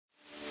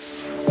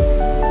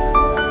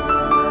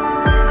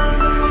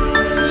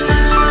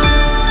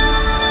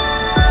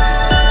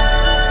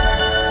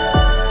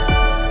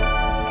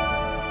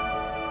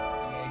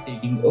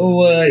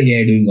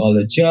AI doing all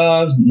the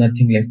jobs,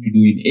 nothing left to do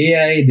in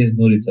AI, there's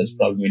no research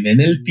problem in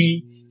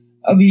NLP.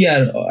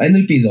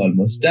 NLP is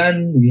almost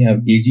done, we have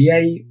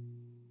AGI.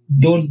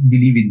 Don't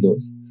believe in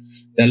those.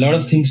 There are a lot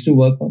of things to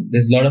work on.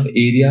 There's a lot of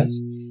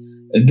areas.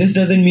 This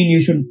doesn't mean you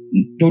should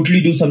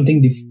totally do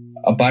something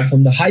apart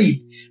from the hype,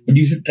 but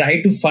you should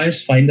try to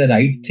first find the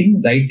right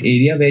thing, right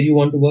area where you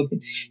want to work in,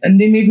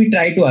 and then maybe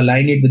try to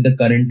align it with the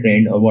current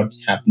trend or what's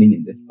happening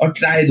in there, or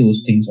try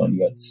those things on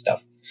your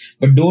stuff.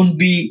 But don't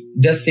be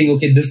just saying,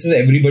 okay, this is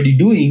everybody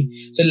doing,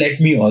 so let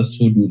me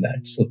also do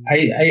that. So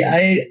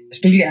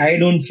I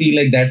don't feel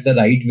like that's the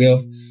right way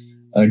of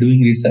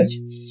doing research.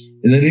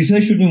 The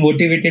research should be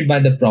motivated by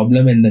the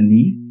problem and the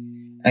need.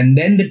 And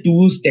then the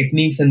tools,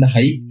 techniques, and the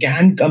hype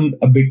can come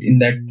a bit in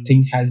that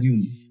thing as you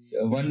need.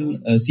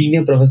 One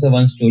senior professor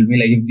once told me,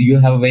 like, if you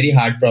have a very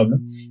hard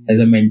problem as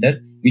a mentor,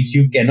 which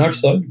you cannot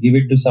solve, give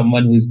it to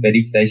someone who is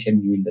very fresh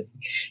and new in the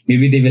field.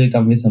 Maybe they will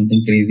come with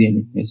something crazy and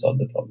it may solve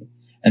the problem.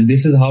 And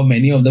this is how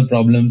many of the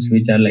problems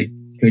which are like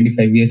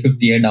 25 years,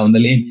 50 years down the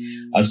lane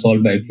are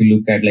solved by. If you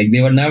look at, like,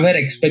 they were never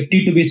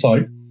expected to be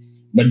solved,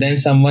 but then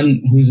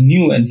someone who's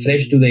new and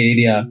fresh to the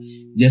area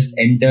just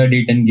entered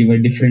it and give a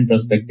different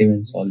perspective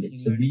and solved it.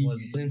 So we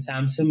was in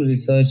Samsung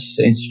Research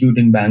Institute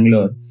in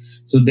Bangalore.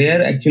 So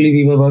there actually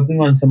we were working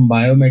on some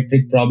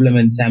biometric problem,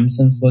 and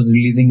Samsung was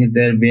releasing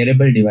their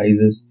wearable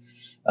devices,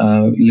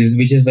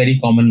 which is very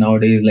common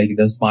nowadays, like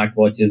the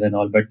smartwatches and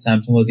all. But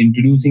Samsung was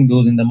introducing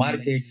those in the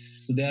market.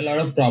 So there are a lot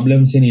of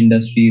problems in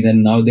industries,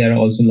 and now there are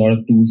also a lot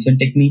of tools and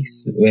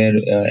techniques where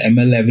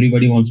ML,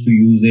 everybody wants to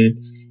use it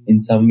in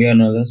some way or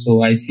another.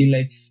 So I feel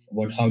like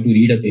how to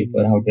read a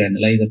paper, how to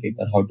analyze a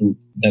paper, how to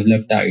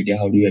develop the idea,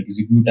 how do you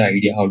execute the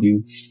idea, how do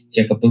you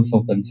check a proof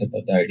of concept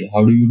of the idea,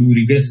 how do you do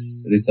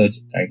rigorous research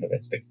kind of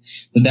aspect.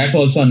 So that's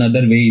also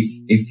another way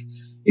if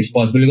it's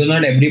possible, because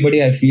not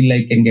everybody I feel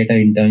like can get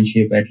an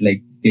internship at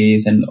like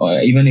place, and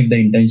even if the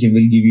internship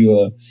will give you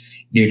a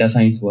data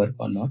science work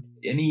or not.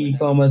 Any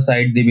e-commerce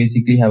site, they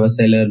basically have a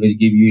seller which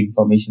give you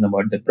information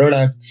about the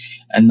product.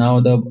 And now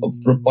the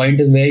point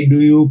is, where do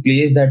you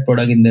place that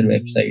product in their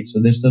website?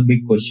 So that's the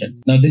big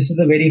question. Now this is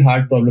a very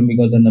hard problem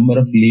because the number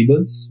of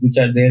labels which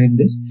are there in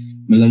this,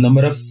 the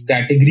number of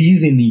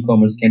categories in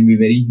e-commerce can be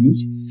very huge.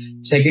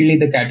 Secondly,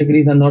 the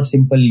categories are not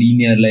simple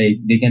linear, like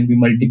they can be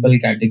multiple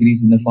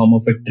categories in the form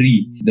of a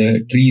tree.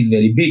 The tree is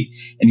very big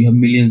and you have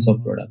millions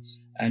of products.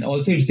 And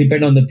also it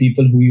depends on the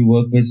people who you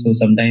work with. So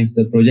sometimes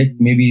the project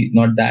may be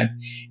not that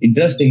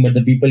interesting, but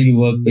the people you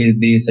work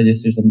with, they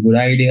suggested some good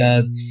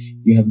ideas.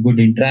 You have good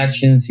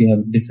interactions. You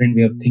have a different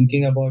way of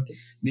thinking about it.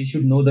 They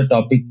should know the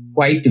topic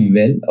quite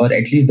well, or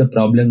at least the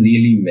problem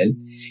really well.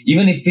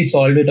 Even if we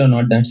solve it or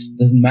not, that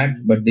doesn't matter.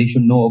 But they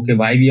should know, okay,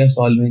 why we are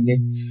solving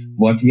it,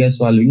 what we are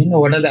solving,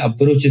 what are the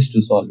approaches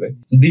to solve it.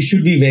 So this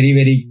should be very,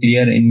 very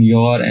clear in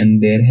your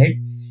and their head.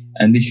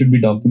 And this should be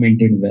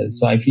documented well.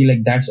 So I feel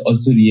like that's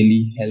also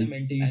really helpful.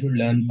 You should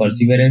learn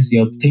perseverance.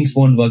 Your things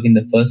won't work in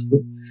the first go.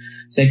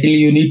 Secondly,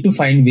 you need to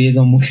find ways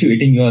of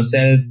motivating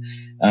yourself.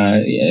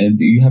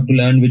 You have to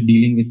learn with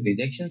dealing with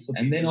rejection.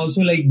 And then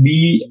also like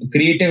be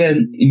creative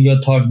in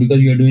your thoughts,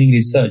 because you're doing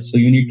research. So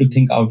you need to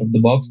think out of the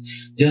box.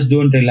 Just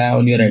don't rely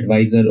on your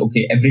advisor.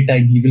 Okay, every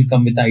time he will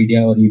come with the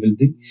idea or he will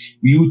think.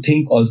 You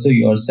think also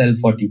yourself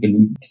what you can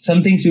do.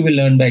 Some things you will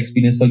learn by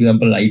experience. For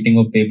example, writing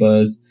of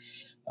papers.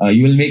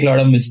 You will make a lot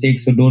of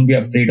mistakes, so don't be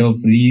afraid of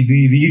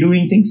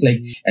redoing things.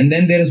 And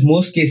then there is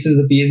most cases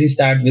the PhD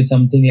start with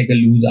something like a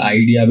loose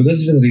idea,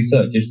 because it is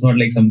research. It's not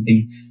like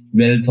something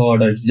well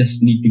thought, or it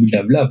just need to be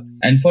developed.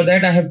 And for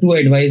that, I have two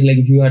advice. Like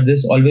if you are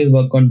this, always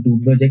work on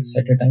 2 projects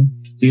at a time.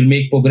 So you'll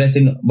make progress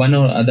in one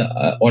or the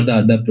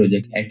other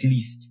project at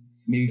least.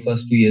 Maybe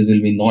first 2 years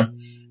will be not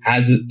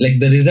as like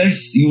the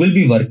results. You will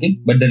be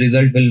working, but the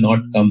result will not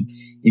come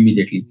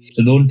immediately.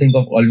 So don't think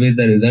of always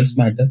the results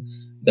matter.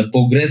 The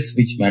progress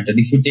which matter.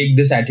 If you take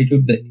this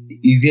attitude, the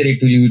easier it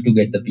will be to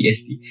get the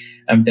PhD.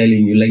 I'm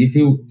telling you, like if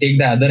you take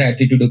the other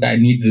attitude, okay, I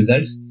need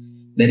results,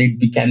 then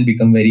it can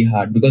become very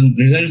hard, because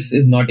results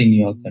is not in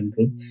your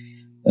control.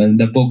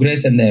 The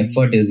progress and the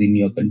effort is in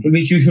your control,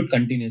 which you should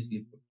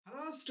continuously put.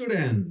 Hello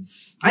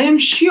students, I am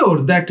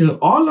sure that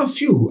all of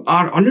you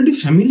are already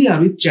familiar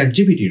with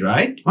ChatGPT,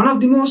 right? One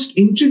of the most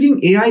intriguing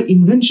AI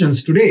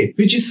inventions today,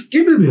 which is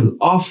capable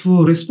of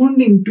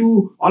responding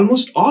to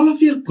almost all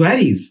of your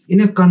queries in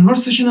a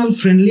conversational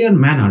friendlier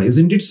manner,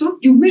 isn't it so?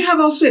 You may have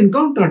also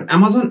encountered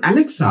Amazon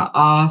Alexa,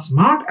 a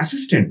smart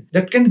assistant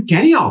that can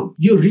carry out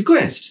your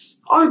requests,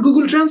 or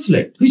Google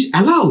Translate, which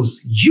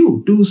allows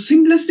you to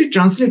seamlessly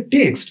translate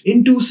text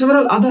into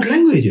several other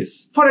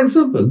languages. For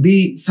example,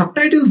 the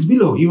subtitles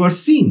below you are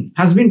seeing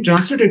has been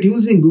translated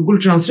using Google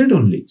Translate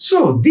only.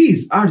 So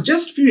these are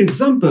just few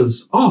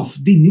examples of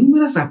the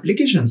numerous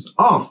applications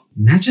of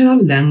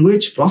natural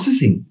language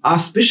processing, a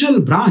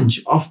special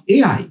branch of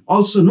AI,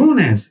 also known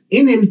as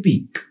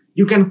NLP.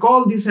 You can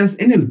call this as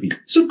NLP.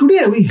 So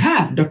today we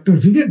have Dr.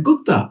 Vivek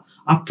Gupta,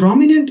 a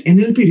prominent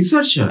NLP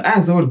researcher,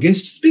 as our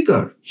guest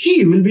speaker.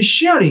 He will be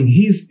sharing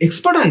his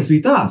expertise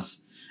with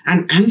us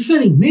and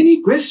answering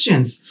many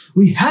questions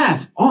we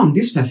have on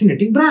this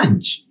fascinating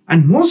branch.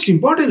 And most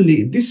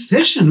importantly, this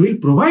session will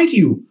provide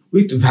you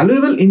with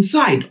valuable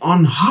insight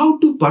on how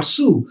to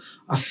pursue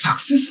a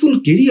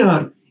successful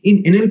career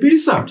in NLP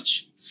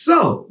research.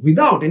 So,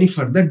 without any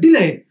further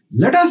delay,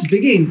 let us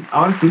begin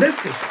our today's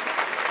session.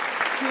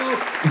 So,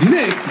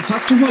 Vivek,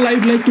 first of all, I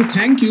would like to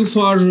thank you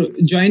for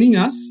joining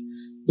us.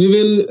 We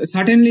will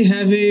certainly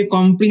have a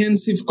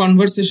comprehensive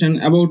conversation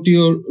about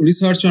your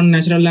research on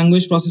natural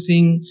language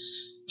processing.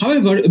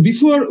 However,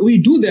 before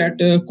we do that,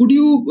 could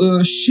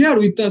you share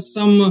with us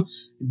some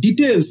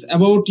details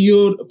about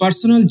your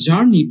personal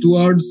journey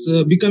towards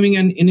becoming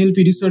an NLP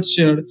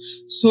researcher?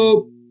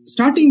 So,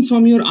 starting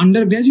from your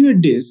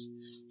undergraduate days,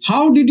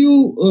 how did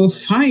you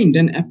find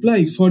and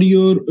apply for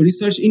your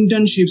research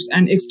internships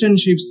and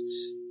externships?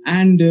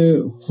 And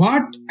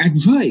what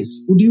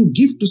advice would you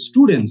give to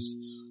students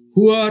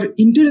who are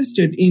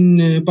interested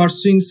in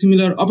pursuing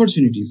similar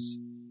opportunities?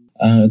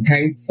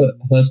 Thanks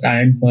first,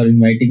 Ian, for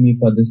inviting me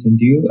for this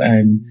interview,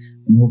 and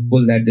I'm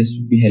hopeful that this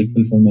would be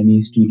helpful for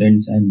many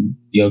students and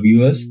your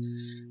viewers.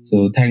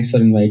 So thanks for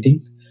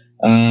inviting.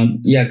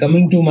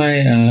 Coming to my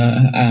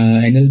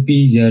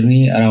NLP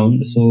journey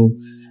around. So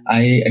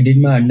I did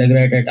my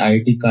undergrad at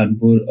IIT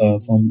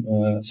Kanpur.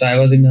 So I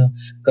was in a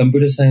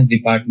computer science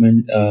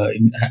department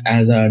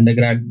as an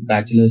undergrad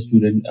bachelor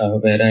student,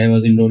 where I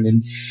was enrolled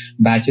in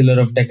Bachelor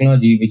of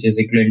Technology, which is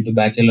equivalent to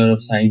Bachelor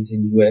of Science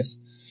in US.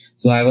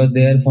 So I was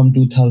there from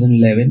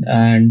 2011,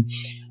 and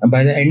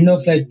by the end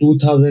of like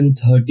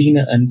 2013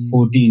 and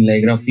 14,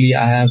 like roughly,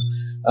 I have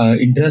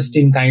interest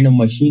in kind of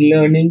machine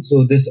learning.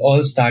 So this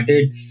all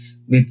started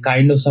with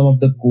kind of some of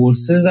the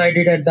courses I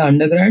did at the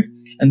undergrad,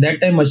 and that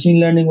time machine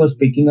learning was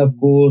picking up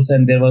course,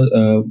 and there was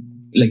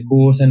like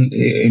course and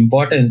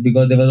importance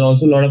because there was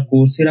also a lot of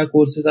Coursera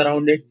courses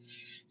around it.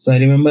 So I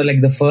remember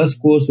like the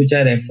first course which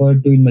I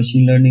referred to in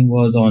machine learning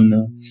was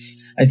on.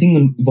 I think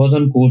it was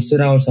on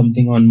Coursera or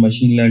something on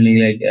machine learning,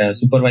 like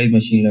supervised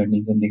machine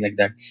learning, something like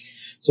that.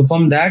 So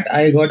from that,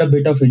 I got a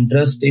bit of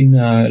interest in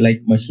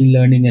like machine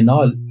learning and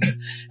all.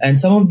 And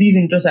some of these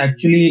interests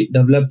actually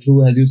developed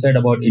through, as you said,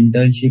 about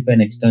internship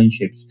and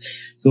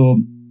externships. So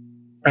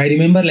I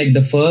remember like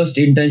the first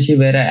internship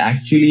where I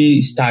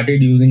actually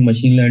started using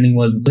machine learning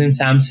was in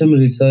Samsung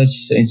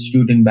Research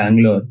Institute in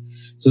Bangalore.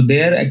 So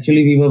there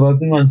actually we were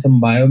working on some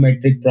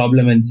biometric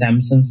problem, and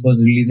Samsung was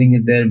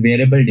releasing their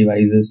wearable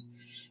devices.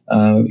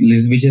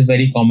 Which is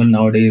very common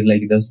nowadays,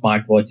 like the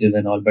smartwatches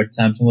and all, but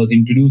Samsung was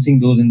introducing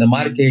those in the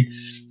market.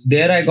 So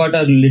there I got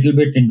a little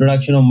bit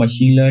introduction of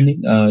machine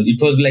learning.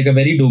 It was like a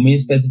very domain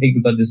specific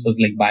because this was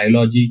like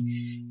biology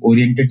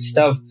oriented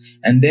stuff.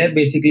 And there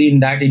basically in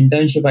that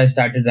internship, I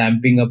started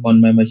ramping up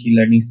on my machine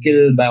learning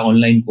skill by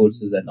online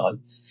courses and all.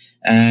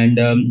 And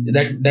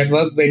that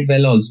work went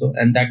well also.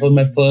 And that was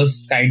my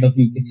first kind of,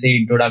 you could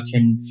say,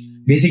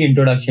 basic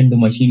introduction to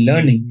machine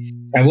learning.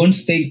 I won't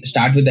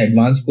start with the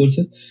advanced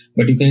courses,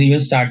 but you can even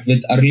start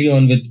with early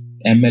on with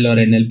ML or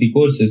NLP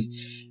courses.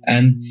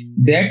 And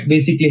that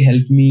basically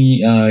helped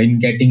me in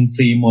getting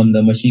frame on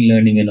the machine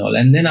learning and all.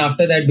 And then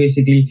after that,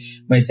 basically,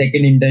 my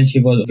second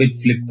internship was with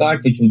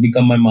Flipkart, which will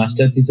become my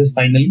master thesis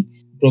finally,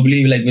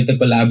 probably like with a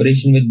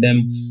collaboration with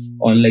them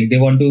on like they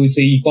want to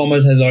say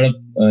e-commerce has a lot of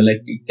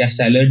like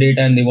seller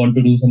data, and they want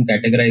to do some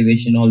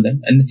categorization, all that.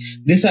 And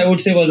this I would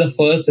say was the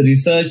first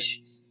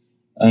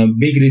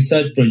big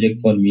research project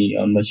for me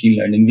on machine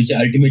learning, which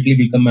ultimately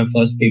became my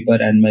first paper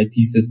and my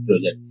thesis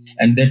project.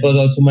 And that was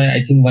also my,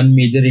 I think, one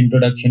major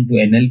introduction to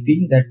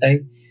NLP that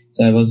time.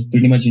 So I was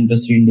pretty much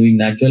interested in doing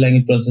natural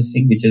language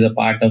processing, which is a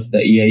part of the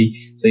AI.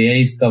 So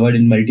AI is covered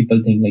in multiple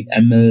things like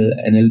ML,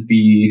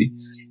 NLP.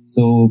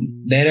 So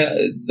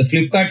the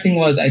Flipkart thing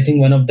was, I think,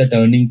 one of the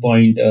turning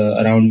point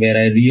around where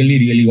I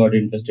really got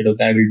interested.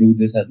 Okay, I will do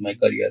this as my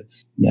career.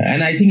 Yeah,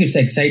 and I think it's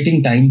an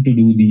exciting time to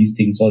do these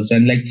things also.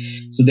 And like,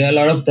 so there are a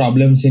lot of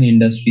problems in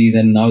industries,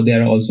 and now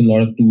there are also a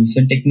lot of tools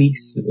and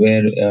techniques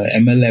where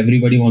ML,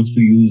 everybody wants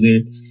to use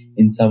it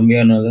in some way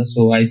or another.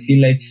 So I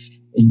feel like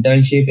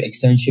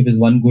externship is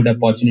one good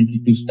opportunity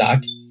to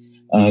start.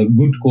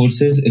 Good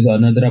courses is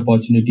another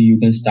opportunity you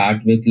can start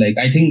with. Like,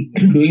 I think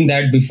doing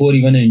that before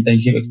even an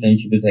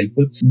externship is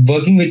helpful.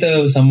 Working with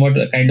a somewhat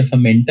kind of a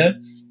mentor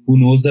who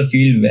knows the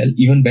field well,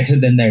 even better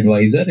than the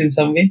advisor in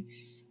some way,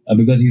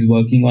 because he's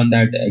working on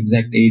that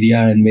exact area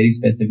and very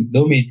specific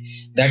domain.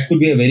 That could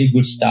be a very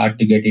good start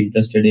to get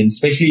interested in,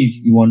 especially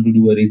if you want to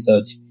do a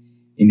research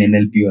in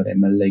NLP or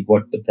ML, like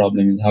what the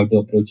problem is, how to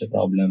approach a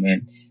problem,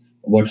 and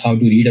how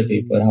to read a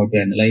paper, how to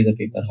analyze a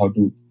paper, how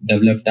to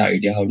develop the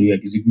idea, how do you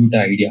execute the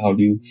idea, how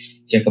do you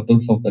check a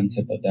proof of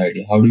concept of the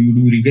idea, how do you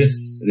do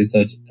rigorous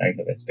research kind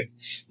of aspect.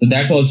 So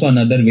that's also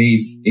another way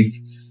if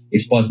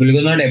it's possible,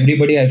 because not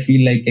everybody I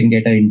feel like can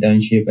get an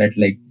internship at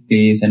like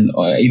place, and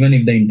even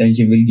if the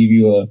internship will give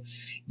you a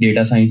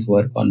data science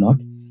work or not.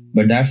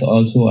 But that's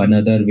also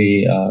another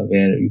way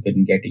where you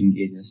can get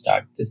engaged and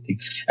start this thing.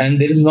 And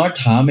there is not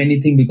harm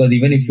anything, because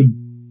even if you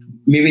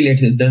maybe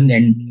let's say it doesn't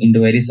end into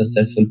a very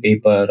successful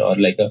paper or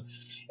like a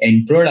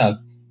end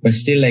product, but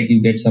still like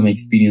you get some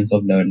experience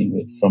of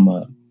learning from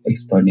a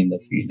expert in the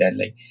field. And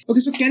like, okay,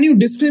 so can you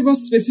describe a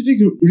specific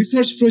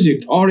research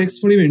project or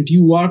experiment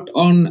you worked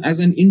on as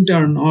an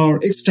intern or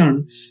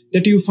extern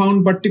that you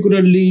found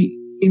particularly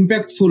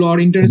impactful or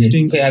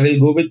interesting? Okay, I will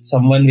go with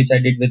someone which I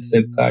did with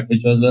Flipkart,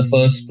 which was the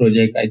first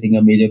project, I think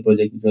a major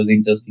project, which was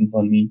interesting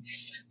for me.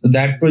 So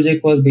that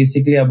project was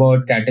basically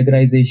about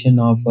categorization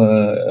of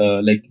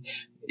like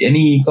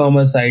any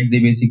e-commerce site. They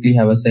basically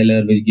have a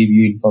seller which give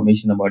you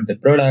information about the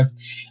product,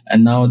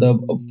 and now the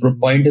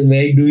point is,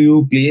 where do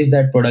you place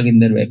that product in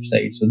their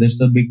website? So that's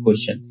the big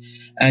question.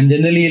 And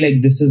generally,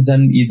 like, this is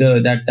done either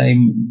that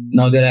time,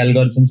 now there are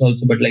algorithms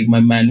also, but like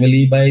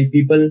manually by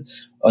people,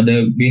 or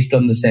the based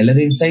on the seller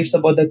insights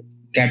about the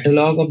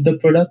catalog of the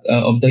product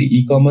of the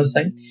e-commerce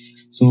site.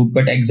 So,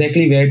 but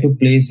exactly where to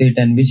place it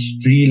and which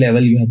tree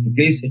level you have to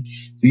place it,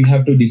 so you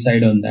have to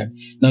decide on that.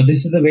 Now,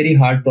 this is a very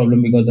hard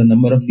problem because the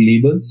number of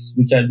labels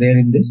which are there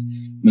in this,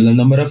 the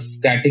number of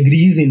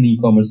categories in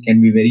e-commerce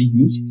can be very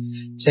huge.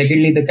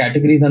 Secondly, the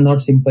categories are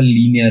not simple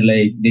linear,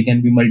 like they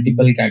can be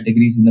multiple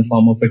categories in the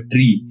form of a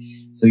tree.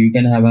 So you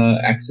can have a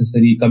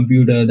accessory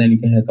computer, then you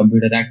can have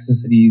computer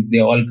accessories. They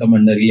all come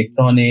under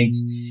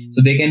electronics.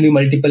 So they can be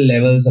multiple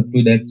levels up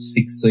to that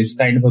 6. So it's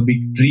kind of a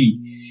big tree.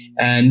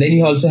 And then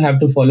you also have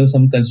to follow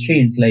some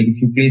constraints. Like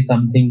if you place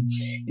something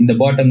in the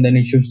bottom, then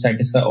it should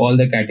satisfy all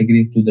the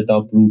categories to the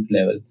top root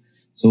level.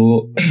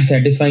 So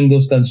satisfying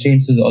those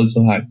constraints is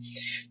also hard.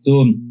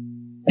 So,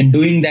 and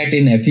doing that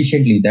in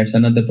efficiently, that's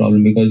another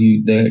problem, because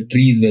the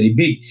tree is very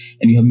big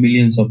and you have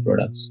millions of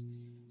products.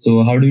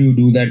 So how do you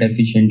do that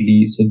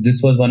efficiently? So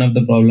this was one of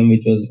the problem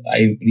which was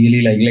I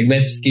really like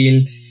web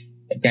scale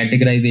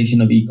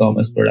categorization of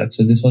e-commerce products.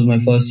 So this was my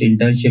first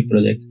internship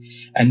project.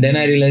 And then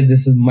I realized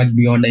this is much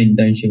beyond an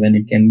internship, and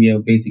it can be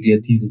basically a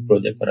thesis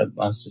project for a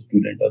master's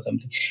student or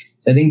something.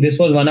 So I think this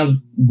was one of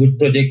good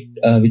project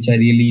which I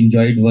really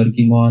enjoyed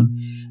working on.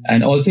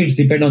 And also it's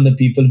depend on the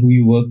people who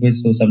you work with.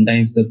 So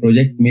sometimes the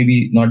project may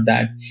be not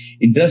that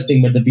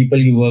interesting, but the people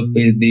you work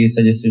with, they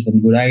suggested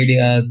some good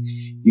ideas.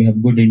 You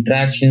have good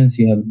interactions.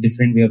 You have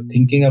different way of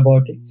thinking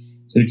about it.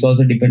 So it's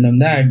also depend on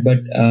that. But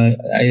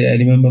I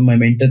remember my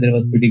mentor there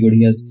was pretty good.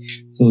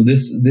 So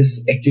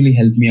this actually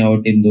helped me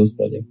out in those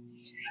projects.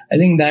 I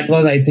think that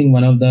was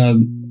one of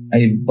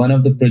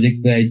the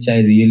projects which I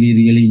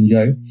really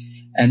enjoyed.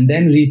 And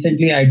then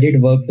recently I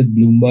did work with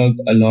Bloomberg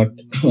a lot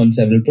on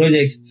several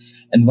projects.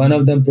 And one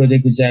of the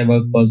project which I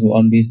worked was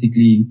on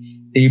basically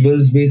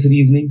tables-based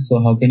reasoning.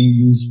 So how can you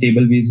use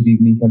table-based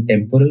reasoning for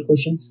temporal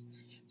questions?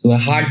 So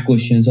hard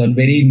questions or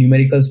very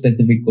numerical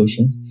specific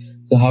questions.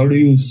 So how do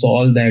you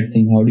solve that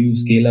thing? How do you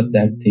scale up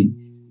that thing?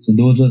 So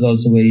those was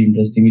also very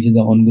interesting, which is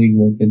the ongoing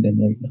work with them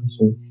right now.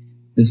 So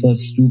this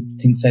was two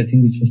things I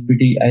think which was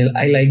pretty,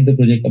 I like the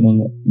project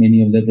among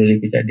many of the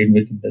projects which I did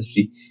with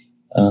industry.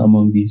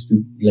 Among these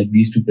two, like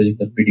these two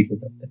projects are pretty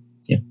good at that.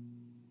 Yeah.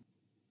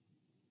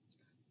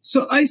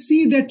 So I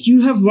see that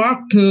you have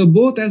worked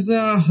both as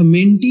a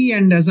mentee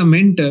and as a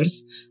mentor.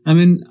 I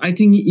mean, I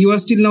think you are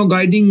still now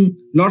guiding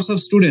lots of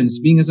students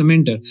being as a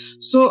mentor.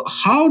 So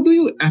how do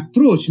you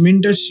approach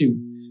mentorship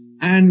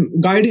and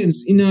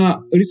guidance in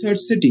a research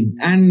setting?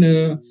 And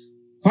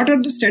what are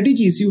the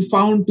strategies you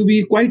found to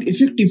be quite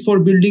effective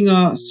for building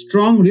a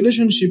strong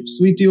relationships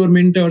with your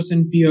mentors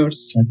and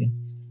peers? Okay.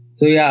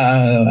 So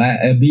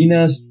yeah, being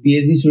a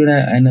PhD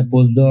student and a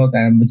postdoc,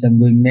 which I'm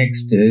going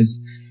next, is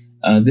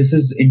this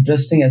is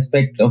interesting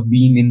aspect of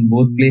being in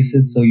both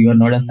places. So you are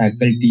not a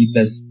faculty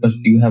but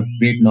you have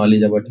great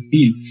knowledge about the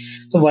field.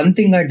 So one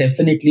thing I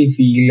definitely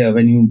feel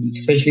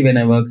especially when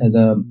I work as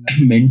a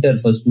mentor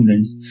for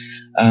students,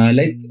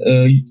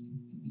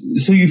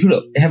 so you should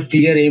have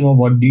clear aim of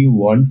what do you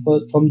want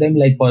from them.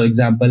 Like for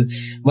example,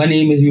 one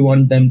aim is you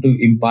want them to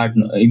impart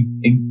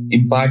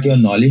your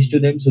knowledge to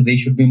them. So they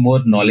should be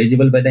more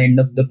knowledgeable by the end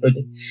of the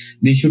project.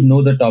 They should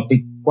know the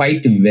topic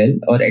quite well,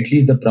 or at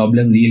least the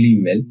problem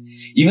really well.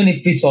 Even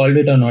if we solve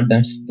it or not,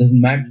 that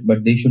doesn't matter.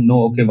 But they should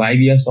know, okay, why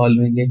we are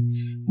solving it,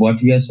 what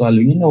we are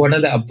solving, what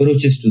are the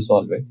approaches to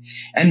solve it,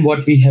 and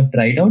what we have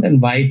tried out, and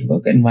why it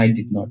worked and why it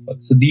did not work.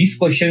 So these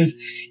questions,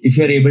 if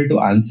you are able to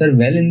answer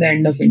well in the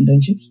end of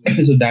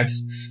internships, so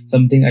that's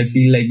something I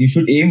feel like you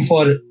should aim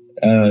for.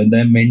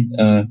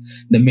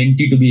 The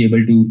mentee to be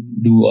able to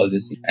do all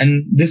this.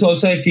 And this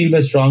also I feel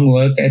by strong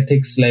work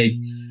ethics,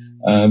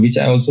 which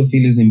I also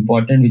feel is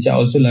important, which I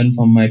also learned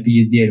from my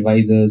PhD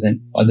advisors and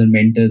other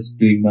mentors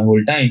during my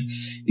whole time,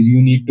 is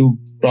you need to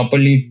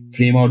properly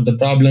frame out the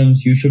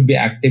problems. You should be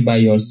active by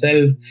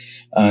yourself.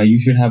 You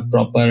should have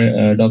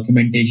proper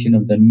documentation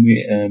of the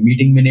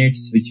meeting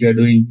minutes, which you are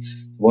doing,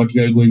 what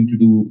you are going to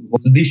do.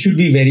 So this should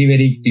be very,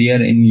 very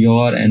clear in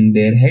your and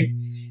their head,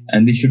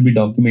 and they should be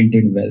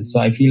documented well. So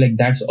I feel like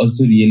that's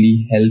also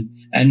really helped.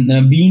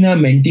 And being a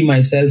mentee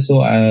myself, so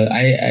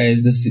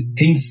the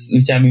things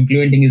which I'm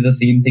implementing is the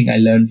same thing I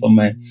learned from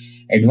my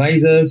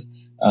advisors.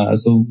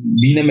 So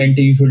being a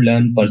mentee, you should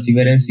learn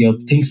perseverance.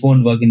 Things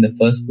won't work in the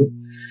first go.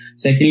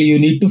 Secondly, you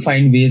need to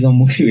find ways of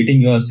motivating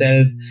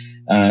yourself.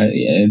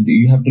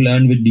 You have to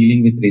learn with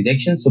dealing with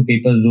rejection. So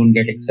papers don't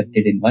get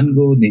accepted in one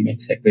go. They may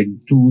accept in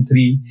 2,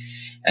 3.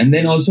 And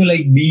then also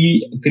like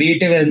be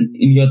creative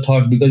in your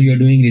thoughts because you're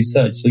doing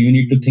research. So you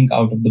need to think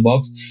out of the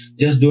box.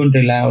 Just don't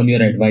rely on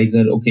your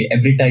advisor. Okay,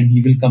 every time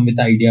he will come with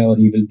the idea or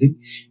he will think.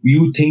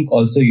 You think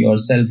also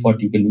yourself what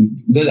you can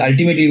do. Because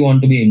ultimately you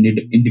want to be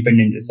an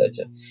independent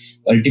researcher.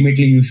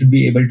 Ultimately you should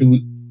be able to,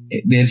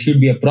 there should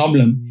be a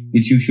problem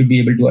which you should be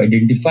able to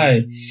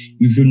identify.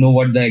 You should know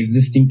what the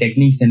existing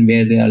techniques and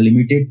where they are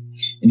limited.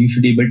 And you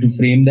should be able to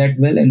frame that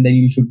well. And then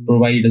you should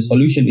provide a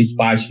solution which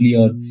partially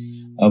or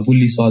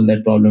fully solve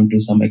that problem to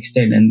some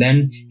extent. And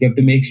then you have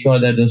to make sure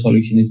that the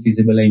solution is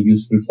feasible and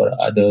useful for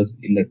others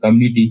in the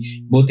community,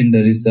 both in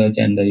the research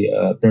and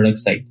the product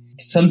side.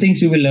 Some things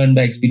you will learn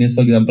by experience,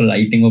 for example,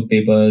 writing of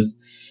papers.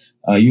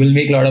 You will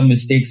make a lot of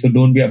mistakes, so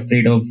don't be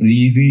afraid of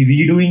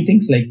redoing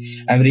things. Like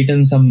I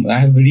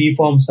have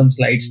reformed some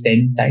slides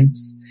 10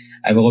 times.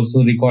 I've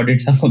also recorded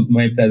some of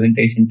my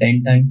presentation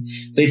 10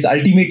 times. So it's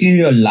ultimately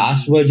your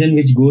last version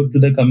which goes to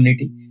the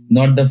community,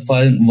 not the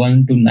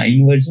 1 to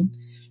 9 version.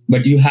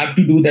 But you have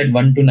to do that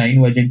 1 to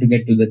 9 version to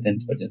get to the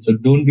 10th version. So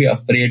don't be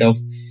afraid of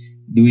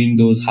doing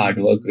those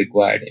hard work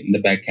required in the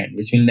back end,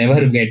 which will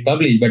never get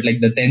published. But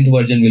like the 10th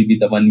version will be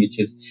the one which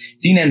is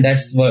seen. And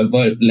that's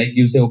like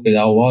you say, okay,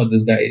 oh, wow,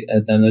 this guy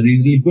has done a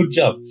really good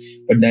job.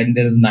 But then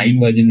there's 9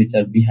 versions which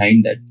are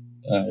behind that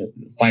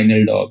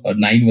final doc, or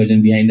 9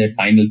 version behind that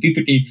final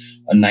PPT,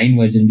 or 9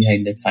 version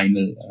behind that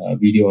final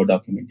video or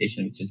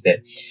documentation which is there.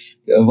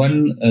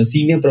 One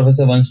senior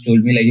professor once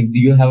told me, like, if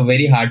you have a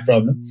very hard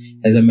problem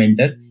as a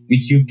mentor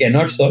which you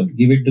cannot solve,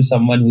 give it to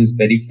someone who is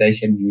very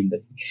fresh and new in the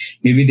field.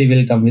 Maybe they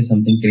will come with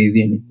something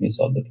crazy and it may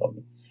solve the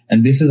problem.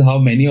 And this is how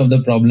many of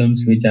the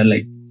problems which are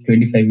like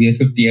 25 years,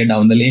 50 years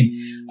down the lane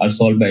are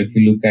solved by, if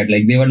you look at,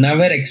 like, they were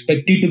never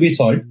expected to be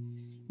solved,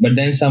 but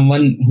then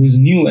someone who's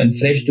new and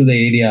fresh to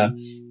the area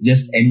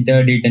just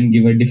entered it and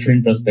give a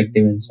different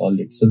perspective and solved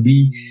it. So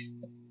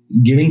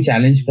giving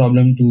challenge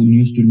problem to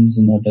new students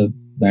is not a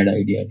bad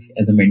idea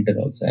as a mentor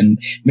also. And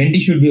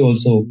mentee should be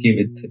also okay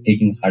with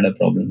taking harder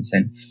problems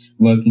and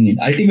working in.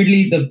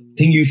 Ultimately, the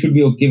thing you should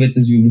be okay with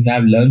is you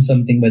have learned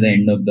something by the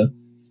end of the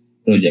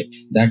project.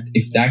 That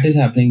if that is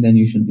happening, then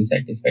you should be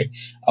satisfied.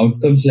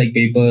 Outcomes like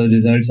paper,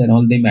 results and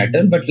all, they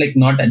matter, but like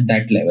not at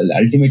that level.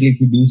 Ultimately,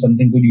 if you do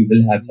something good, you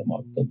will have some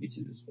outcome which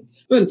is useful.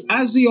 Well,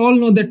 as we all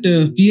know that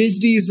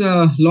PhD is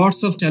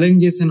lots of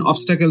challenges and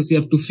obstacles you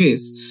have to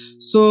face.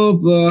 So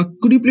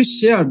could you please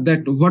share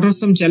that what are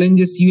some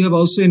challenges you have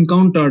also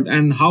encountered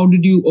and how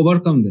did you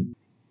overcome them?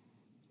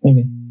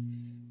 Okay.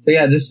 So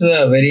yeah, this is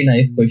a very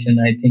nice question,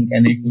 I think,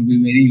 and it will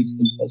be very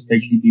useful for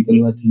especially people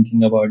who are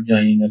thinking about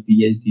joining a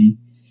PhD.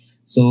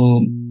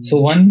 So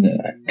one,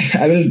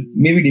 I will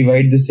maybe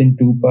divide this in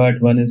 2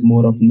 parts. One is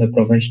more of the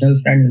professional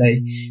front, like,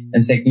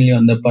 and secondly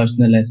on the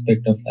personal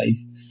aspect of life.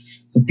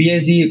 So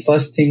PhD,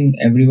 first thing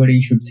everybody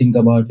should think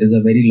about is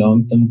a very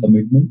long-term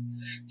commitment,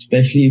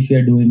 especially if you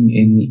are doing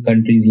in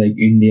countries like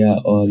India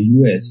or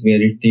US,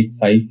 where it takes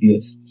 5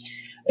 years.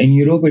 In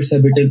Europe, it's a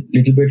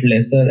little bit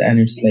lesser, and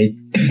it's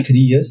like 3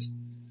 years.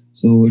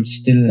 So it's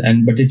still,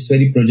 but it's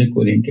very project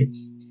oriented.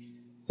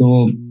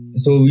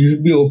 So you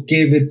should be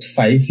okay with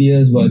 5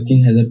 years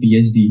working as a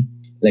PhD,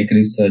 like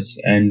research,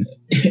 and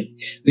so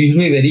you should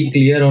be very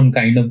clear on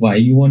kind of why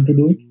you want to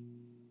do it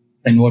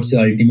and what's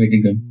your ultimate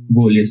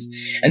goal is.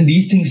 And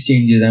these things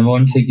changes. I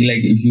want to say,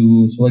 like, if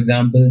you, so for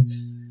example,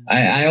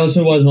 I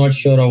also was not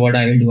sure of what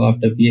I will do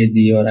after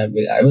PhD, or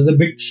I was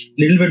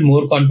little bit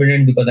more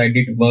confident because I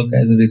did work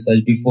as a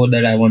research. Before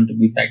that, I want to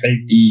be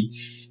faculty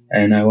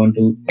and I want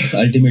to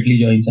ultimately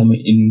join some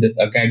in the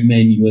academia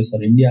in US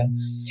or India.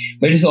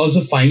 But it's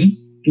also fine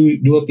to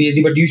do a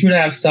PhD, but you should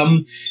have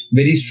some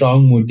very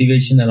strong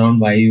motivation around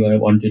why you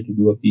wanted to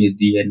do a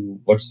PhD and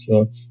what's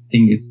your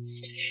thing is.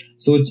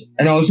 So,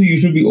 and also you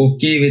should be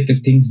okay with if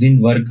things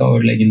didn't work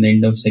out, like in the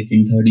end of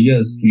second, third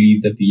years, to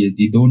leave the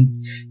PhD. Don't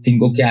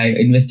think, okay, I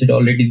invested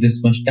already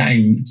this much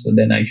time, so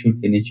then I should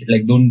finish it.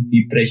 Like, don't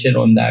be pressure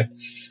on that.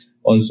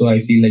 Also, I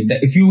feel like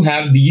that if you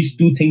have these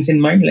 2 things in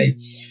mind, like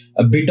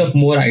a bit of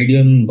more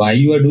idea on why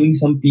you are doing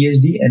some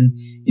PhD and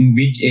in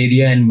which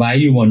area and why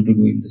you want to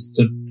do this.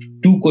 So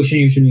 2 questions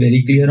you should be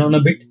very clear on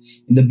a bit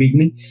in the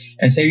beginning.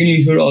 And secondly,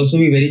 you should also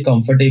be very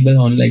comfortable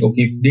on, like,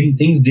 okay, if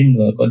things didn't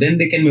work, or then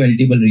there can be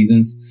multiple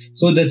reasons.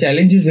 So the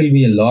challenges will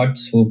be a lot.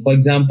 So for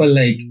example,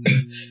 like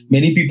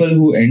many people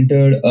who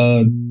entered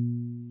a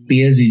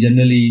PhD,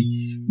 generally,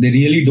 they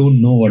really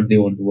don't know what they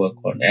want to work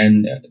on.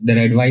 And their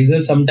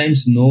advisors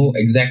sometimes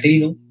exactly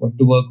know what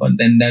to work on.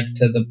 Then that's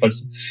the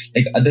person,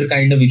 like other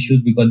kind of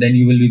issues, because then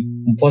you will be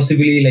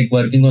possibly like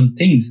working on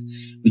things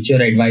which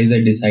your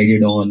advisor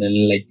decided on.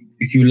 And like,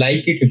 if you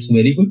like it, it's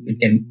very good. It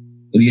can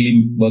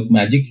really work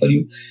magic for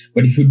you.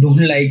 But if you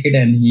don't like it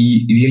and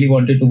he really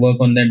wanted to work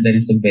on that, then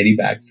it's a very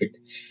bad fit.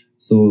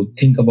 So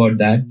think about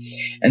that.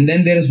 And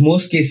then there is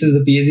most cases,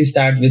 the PhD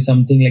start with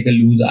something like a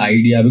loose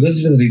idea,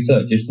 because it is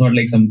research. It's not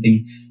like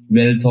something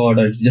well thought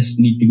or it just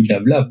need to be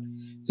developed.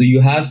 So you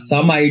have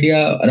some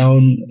idea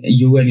around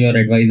you and your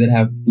advisor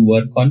have to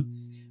work on,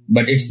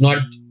 but it's not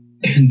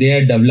they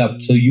are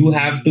developed, so you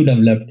have to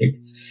develop it,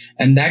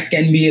 and that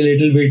can be a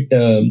little bit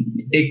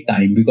take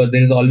time, because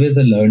there is always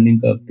a learning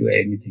curve to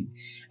anything,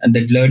 and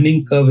that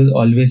learning curve is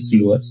always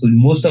slower. So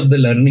most of the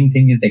learning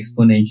thing is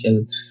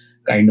exponential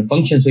kind of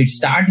function, so it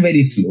start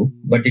very slow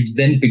but it's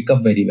then pick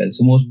up very well.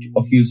 So most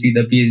of you see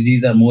the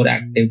PhDs are more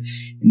active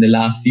in the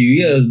last few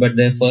years, but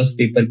their first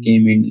paper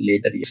came in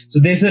later years. So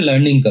there's a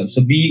learning curve,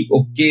 so be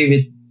okay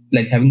with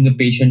like having the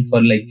patience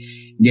for like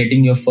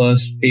getting your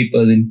first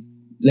papers in,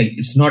 like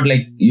it's not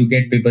like you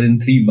get paper in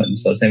 3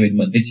 months or 7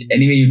 months, which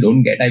anyway you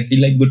don't get, I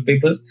feel like, good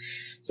papers.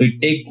 So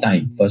it take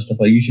time. First of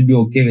all, you should be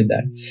okay with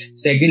that.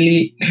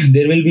 Secondly,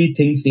 there will be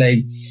things like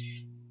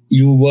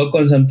you work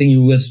on something,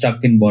 you were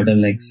stuck in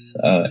bottlenecks,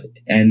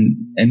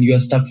 and you are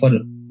stuck for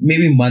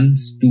maybe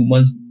months, 2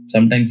 months,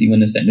 sometimes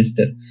even a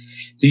semester.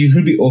 So you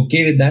should be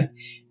okay with that.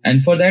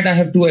 And for that, I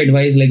have two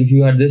advice. Like if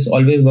you are this,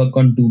 always work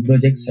on 2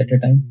 projects at a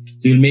time.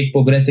 So you'll make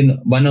progress in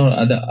one or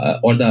the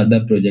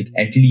other project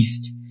at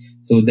least.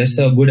 So that's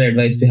a good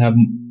advice to have.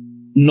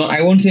 No,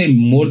 I won't say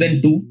more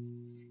than 2,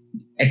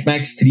 at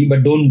max 3,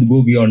 but don't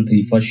go beyond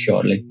 3 for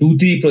sure. Like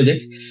 2-3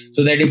 projects,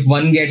 so that if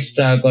one gets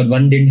stuck or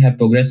one didn't have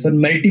progress for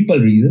multiple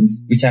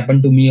reasons, which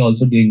happened to me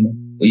also during my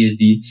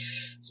PhD,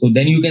 so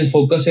then you can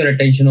focus your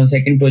attention on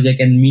second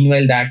project, and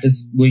meanwhile that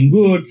is going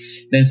good,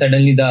 then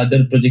suddenly the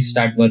other projects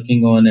start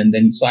working on, and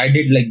then so I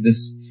did like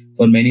this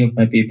for many of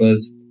my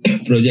papers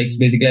projects.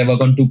 Basically, I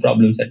work on 2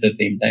 problems at the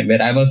same time,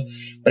 where I was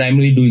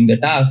primarily doing the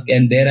task,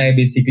 and there I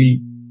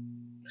basically,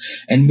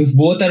 and if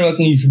both are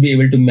working, you should be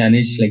able to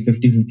manage like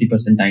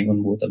 50% time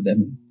on both of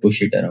them and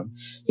push it around.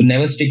 So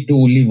never stick to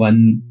only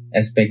one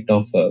aspect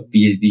of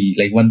PhD,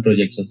 like one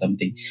project or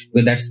something,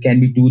 because that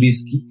can be too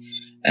risky.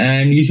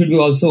 And you should be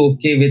also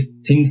okay with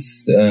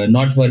things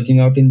not working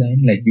out in the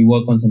end. Like you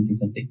work on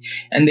something,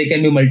 and there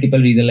can be multiple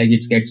reasons, like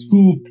it gets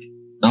scooped.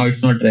 Now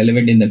it's not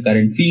relevant in the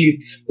current field.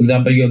 For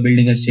example, you are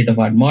building a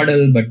state-of-art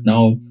model, but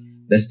now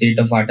the state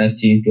of art has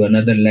changed to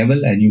another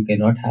level and you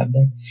cannot have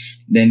that.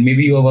 Then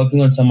maybe you are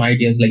working on some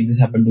ideas, like this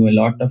happened to a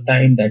lot of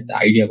time, that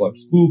idea got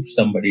scooped,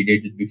 somebody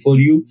did it before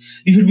you.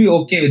 You should be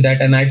okay with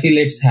that, and I feel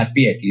it's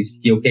happy at least.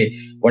 Okay,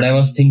 what I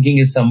was thinking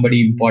is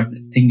somebody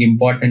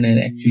important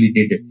and actually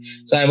did it.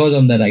 So I was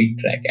on the right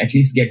track. At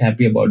least get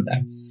happy about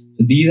that.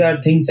 So these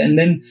are things. And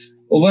then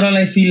overall,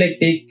 I feel like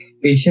take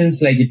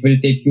patience. Like it will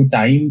take you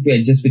time to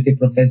adjust with your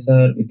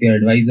professor, with your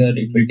advisor.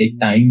 It will take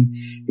time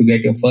to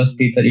get your first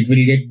paper. It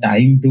will get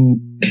time to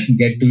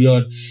get to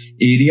your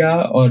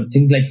area or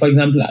things like, for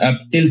example, up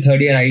till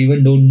third year, I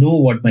even don't know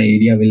what my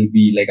area will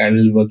be. Like I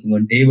will be working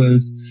on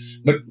tables,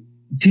 but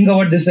think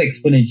about this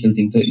exponential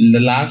thing. So the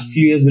last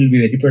few years will be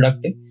very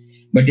productive,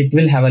 but it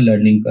will have a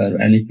learning curve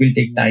and it will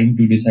take time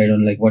to decide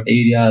on like what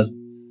areas,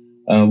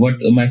 what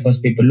my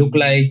first paper look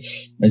like,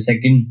 my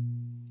second,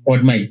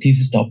 what my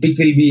thesis topic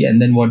will be,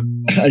 and then what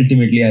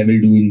ultimately I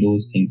will do in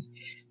those things.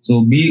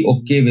 So be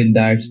okay with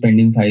that,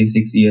 spending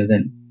 5-6 years,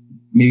 and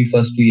maybe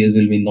first 2 years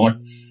will be not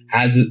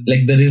as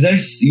like the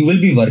results. You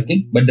will be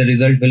working, but the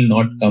result will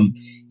not come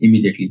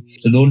immediately.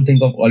 So don't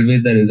think of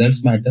always the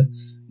results matter,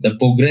 the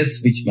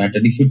progress which matter.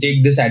 If you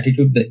take this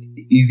attitude, the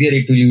easier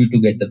it will be to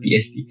get the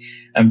PhD.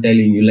 I'm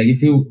telling you, like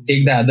if you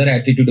take the other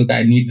attitude of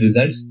I need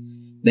results,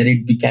 then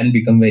it can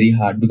become very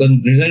hard, because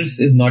results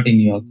is not in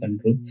your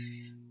control.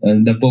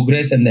 The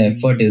progress and the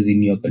effort is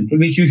in your control,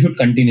 which you should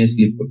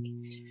continuously put.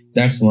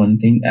 That's one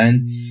thing.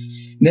 And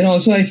then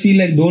also I feel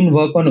like don't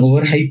work on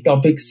overhyped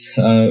topics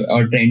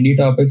or trendy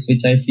topics,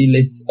 which I feel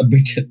is a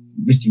bit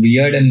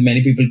weird, and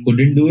many people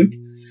couldn't do it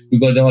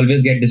because they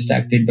always get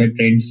distracted by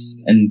trends,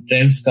 and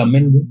trends come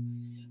and go.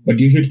 But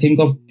you should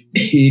think of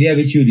area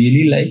which you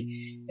really like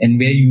and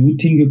where you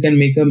think you can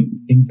make an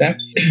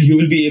impact. You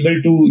will be able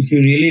to, if you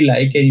really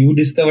like and you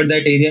discover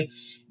that area,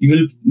 you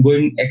will go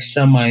in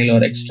extra mile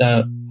or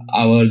extra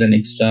hours and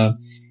extra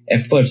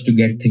efforts to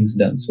get things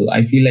done. So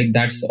I feel like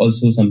that's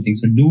also something.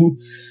 So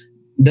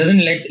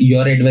doesn't let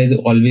your advisor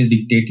always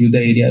dictate you the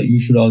area. You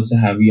should also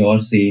have your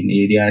say in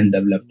area and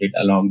develop it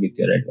along with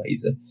your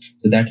advisor.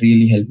 So that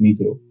really helped me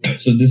grow.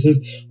 So this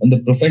is on the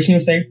professional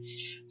side.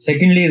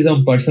 Secondly is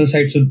on personal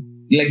side. So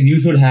like you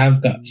should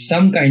have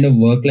some kind of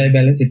work-life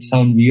balance. It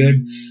sounds weird,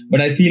 but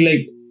I feel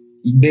like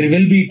there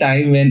will be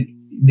time when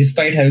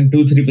despite having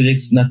 2-3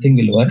 projects, nothing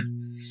will work.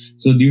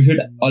 So you should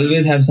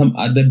always have some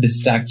other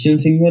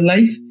distractions in your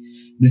life.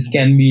 This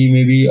can be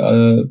maybe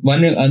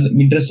one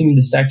interesting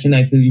distraction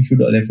I feel you should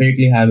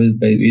definitely have is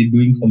by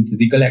doing some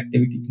physical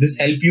activity. This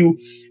help you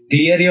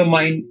clear your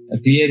mind,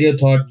 clear your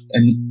thoughts,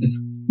 and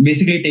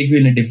basically take you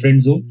in a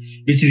different zone,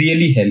 which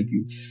really help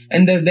you.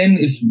 And then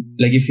it's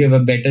like if you have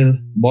a better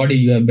body,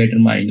 you have better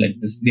mind. Like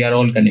this, they are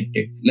all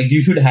connected. Like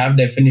you should have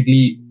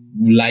definitely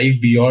life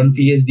beyond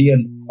PhD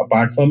and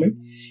apart from it.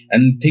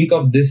 And think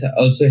of this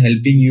also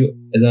helping you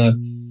as a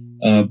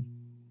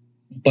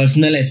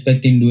personal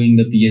aspect in doing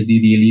the PhD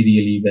really,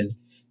 really well.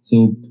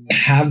 So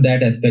have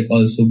that aspect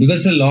also,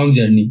 because it's a long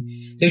journey.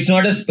 So it's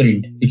not a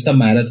sprint, it's a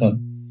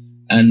marathon.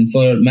 And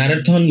for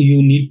marathon,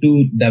 you need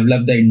to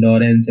develop the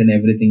endurance and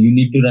everything. You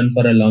need to run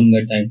for a longer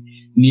time.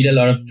 You need a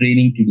lot of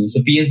training to do. So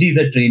PhD is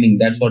a training.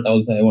 That's what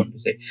also I want to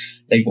say.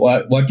 Like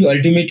what you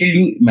ultimately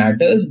do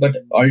matters, but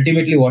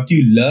ultimately what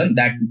you learn,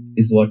 that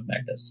is what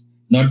matters.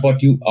 Not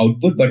what you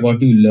output, but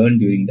what you learn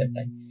during that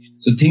time.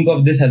 So think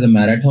of this as a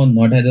marathon,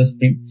 not as a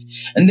sprint,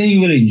 and then you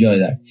will enjoy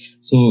that.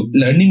 So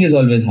learning is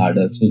always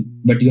harder. So,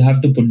 but you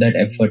have to put that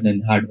effort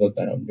and hard work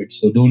around it.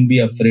 So don't be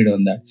afraid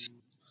on that.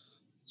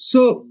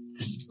 So,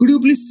 could you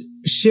please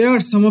share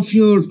some of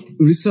your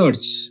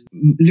research?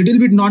 Little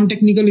bit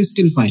non-technical is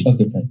still fine.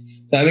 Okay, fine.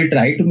 So I will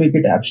try to make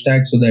it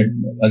abstract so that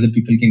other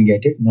people can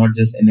get it, not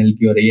just NLP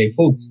or AI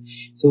folks.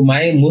 So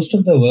most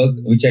of the work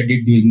which I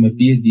did during my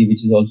PhD,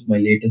 which is also my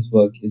latest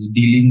work, is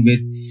dealing with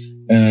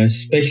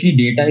especially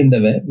data in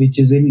the web, which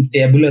is in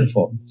tabular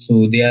form.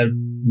 So they are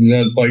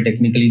called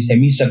technically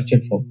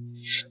semi-structured form.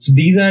 So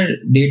these are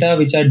data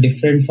which are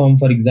different from,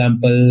 for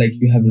example, like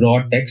you have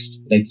raw text,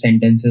 like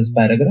sentences,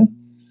 paragraph.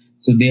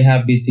 So they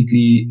have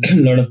basically a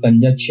lot of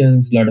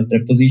conjunctions, a lot of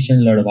preposition,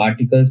 a lot of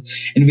articles,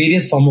 and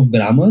various form of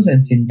grammars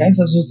and syntax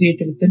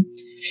associated with them.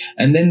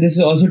 And then this is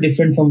also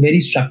different from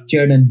very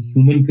structured and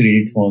human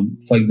created form.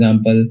 For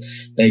example,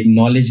 like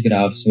knowledge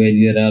graphs, where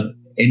there are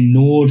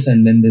nodes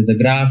and then there's a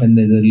graph and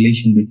there's a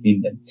relation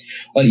between them.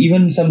 Or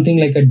even something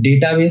like a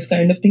database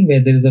kind of thing,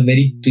 where there is a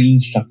very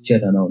clean structure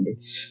around it.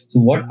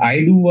 So what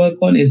I do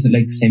work on is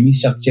like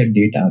semi-structured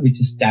data, which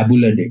is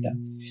tabular data.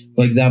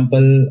 For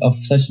example, of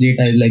such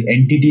data is like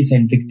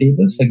entity-centric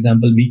tables, for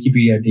example,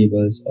 Wikipedia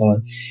tables,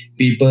 or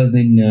papers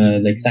in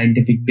like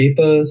scientific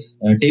papers,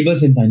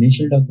 tables in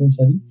financial documents,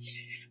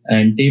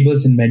 and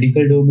tables in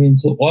medical domain.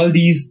 So all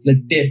these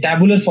like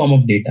tabular form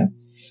of data.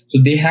 So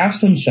they have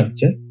some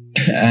structure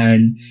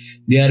and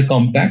they are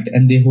compact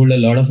and they hold a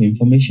lot of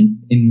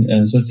information in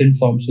certain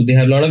form. So they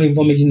have a lot of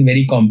information in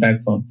very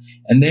compact form.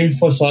 And then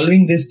for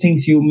solving these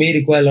things, you may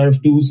require a lot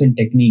of tools and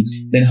techniques.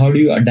 Then how do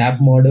you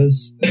adapt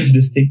models,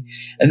 this thing?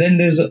 And then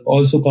there's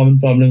also common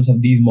problems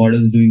of these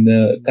models doing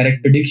the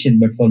correct prediction,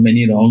 but for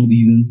many wrong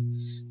reasons.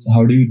 So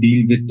how do you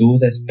deal with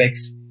those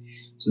aspects?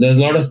 So there's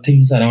a lot of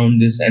things around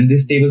this, and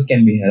these tables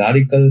can be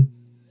hierarchical,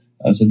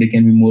 so they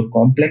can be more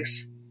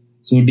complex.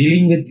 So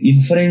dealing with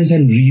inference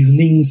and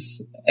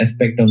reasonings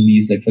aspect of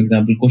these, like for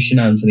example, question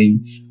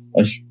answering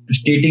or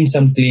stating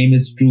some claim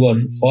is true or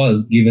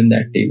false given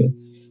that table.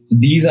 So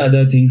these are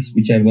the things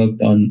which I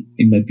worked on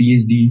in my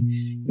PhD,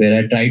 where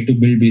I tried to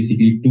build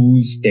basically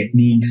tools,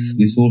 techniques,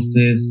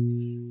 resources,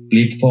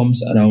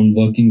 platforms around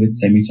working with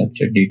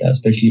semi-structured data,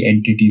 especially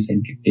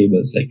entity-centric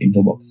tables like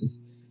info boxes,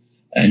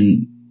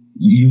 and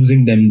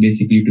using them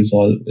basically to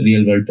solve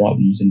real-world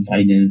problems in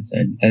finance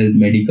and health,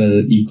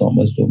 medical,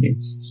 e-commerce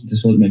domains. So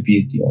this was my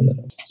PhD all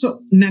around.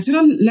 So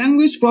natural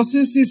language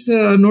process is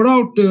no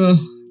doubt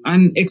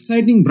an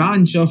exciting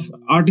branch of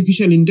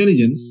artificial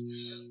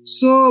intelligence.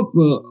 So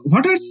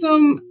what are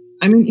some,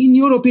 in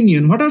your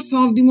opinion, what are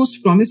some of the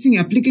most promising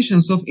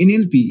applications of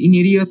NLP in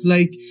areas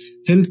like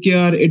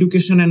healthcare,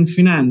 education, and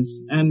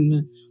finance?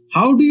 And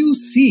how do you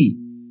see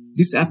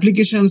these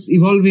applications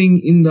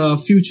evolving in the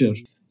future?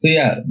 So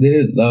yeah,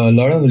 there is a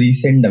lot of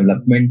recent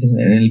developments in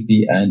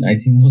NLP, and I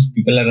think most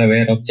people are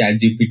aware of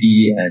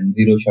ChatGPT and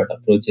zero-shot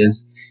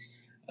approaches,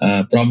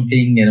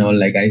 prompting and all.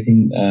 Like I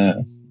think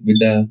with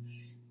the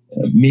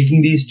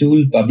making these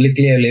tools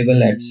publicly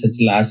available at such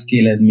large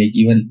scale as make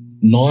even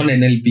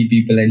non-NLP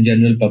people and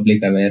general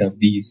public aware of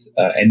these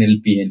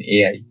NLP and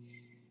AI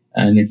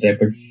and its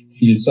rapid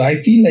field. So I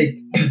feel like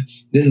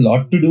there's a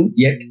lot to do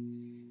yet.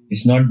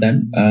 It's not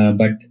done,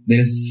 but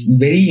there's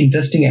very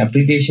interesting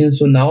applications.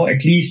 So now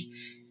at least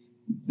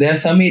there are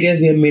some areas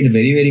we have made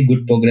very, very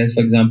good progress.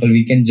 For example,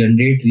 we can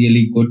generate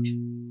really good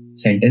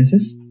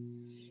sentences,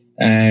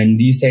 and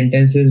these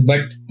sentences,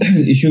 but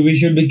we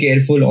should be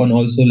careful on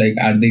also like,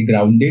 are they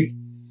grounded?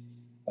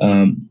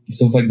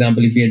 So for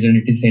example, if we are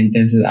generating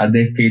sentences, are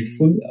they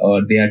faithful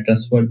or they are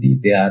trustworthy?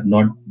 They are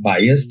not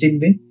biased in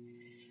way.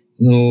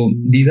 So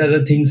these are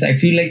the things I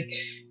feel like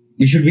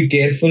we should be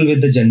careful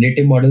with the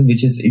generative model,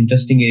 which is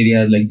interesting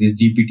areas like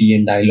this GPT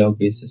and dialogue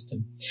based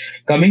system.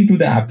 Coming to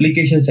the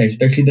application side,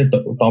 especially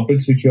the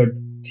topics which you are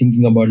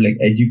thinking about, like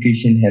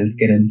education,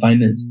 healthcare, and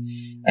finance,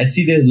 I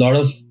see there's a lot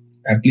of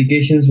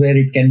applications where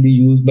it can be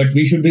used, but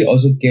we should be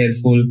also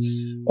careful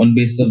on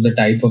basis of the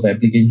type of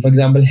application. For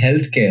example,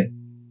 healthcare.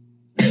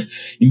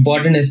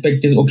 Important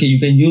aspect is, okay, you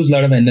can use a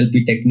lot of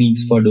NLP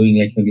techniques for doing,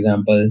 like, for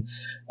example,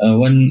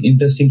 one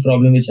interesting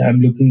problem which I'm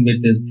looking with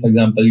is, for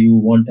example, you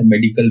want a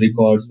medical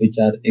records which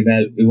are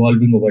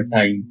evolving over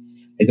time,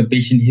 like a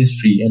patient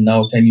history, and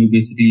now can you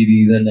basically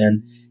reason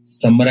and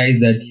summarize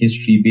that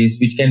history base,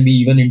 which can be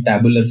even in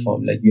tabular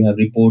form, like you have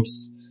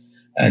reports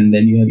and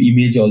then you have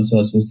image also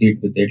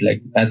associated with it,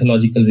 like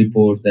pathological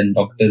reports, then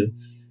doctor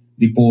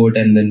report,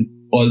 and then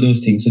all those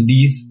things. So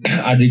these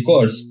are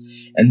records,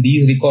 and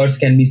these records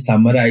can be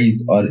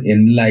summarized or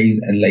analyzed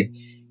and like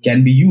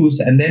can be used,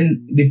 and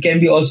then they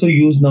can be also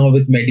used now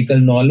with medical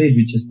knowledge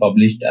which is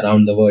published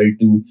around the world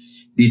to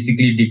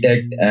basically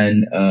detect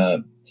and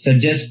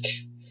suggest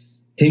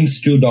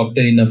things to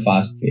doctor in a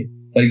fast way.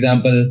 For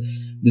example,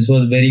 this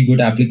was very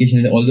good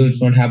application. Although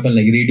it's not happened,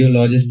 like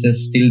radiologists are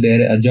still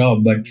there a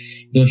job, but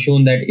it was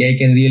shown that AI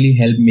can really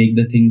help make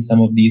the things,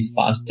 some of these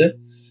faster.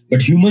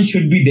 But humans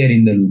should be there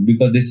in the loop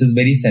because this is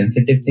very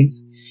sensitive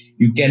things.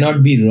 You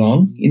cannot be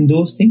wrong in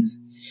those things.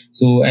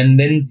 So, and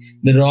then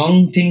the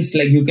wrong things,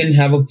 like you can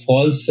have a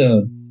false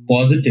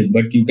positive,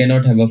 but you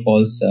cannot have a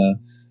false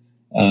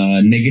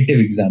negative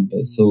example.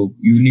 So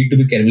you need to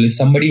be careful. If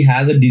somebody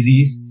has a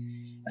disease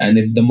and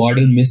if the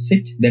model miss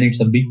it, then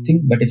it's a big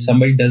thing. But if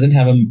somebody doesn't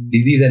have a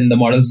disease and the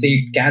model say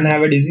it can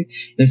have a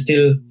disease, then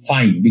still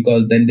fine,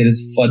 because then there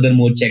is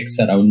furthermore checks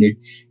around it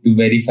to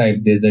verify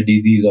if there's a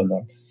disease or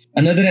not.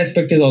 Another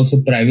aspect is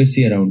also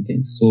privacy around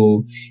things.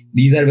 So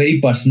these are very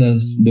personal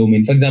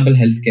domain. For example,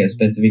 healthcare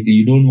specifically,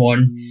 you don't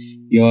want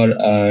your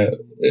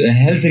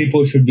health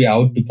report should be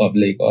out to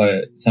public,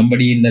 or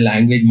somebody in the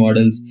language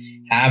models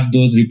have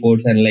those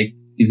reports and like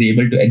is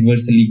able to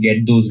adversely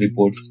get those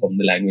reports from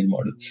the language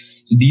model.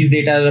 So these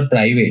data are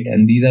private,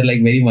 and these are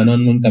like very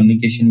one-on-one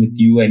communication with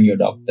you and your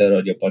doctor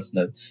or your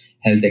personal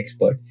health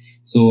expert.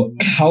 So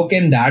how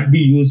can that be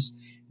used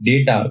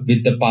data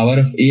with the power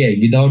of AI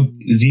without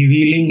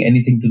revealing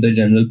anything to the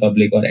general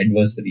public or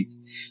adversaries?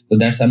 So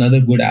that's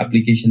another good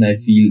application I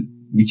feel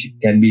which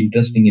can be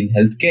interesting in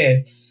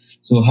healthcare.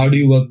 So how do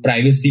you work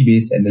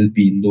privacy-based NLP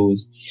in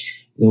those?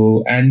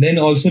 So, and then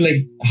also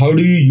like how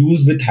do you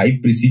use with high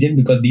precision,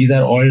 because these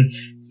are all,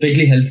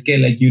 especially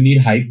healthcare, like you need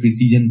high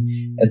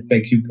precision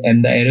aspects,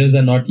 and the errors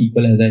are not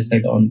equal, as I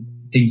said, on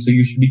things. So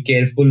you should be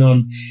careful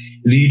on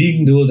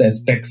reading those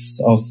aspects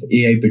of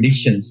AI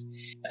predictions.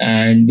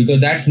 And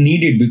because that's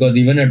needed, because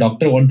even a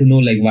doctor want to know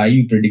like why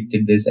you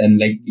predicted this, and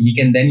like he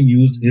can then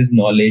use his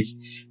knowledge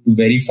to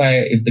verify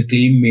if the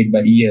claim made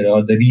by ear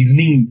or the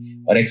reasoning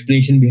or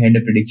explanation behind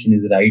a prediction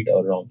is right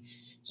or wrong.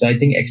 So I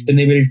think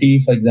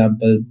explainability, for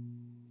example,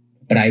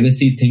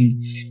 privacy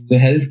thing. So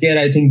healthcare,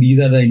 I think these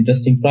are the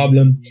interesting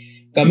problem.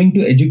 Coming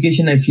to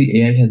education, I feel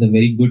AI has a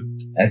very good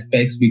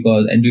aspects,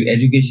 because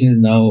education is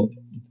now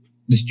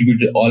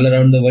distributed all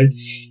around the world,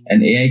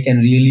 and AI can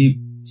really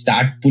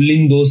start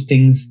pulling those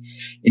things,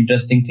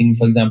 interesting things.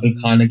 For example,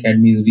 Khan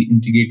Academy is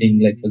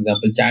integrating, like for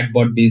example,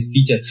 chatbot based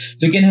feature.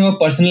 So you can have a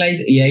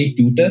personalized AI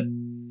tutor,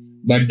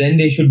 but then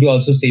they should be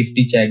also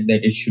safety checked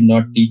that it should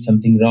not teach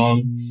something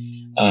wrong.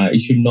 It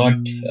should not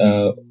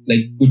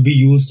could be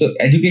used. So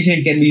education,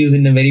 it can be used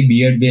in a very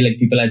weird way, like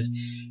people are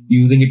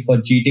using it for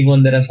cheating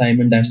on their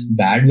assignment. That's a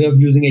bad way of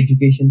using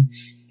education.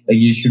 Like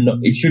you should not.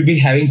 It should be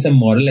having some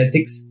moral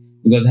ethics,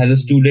 because as a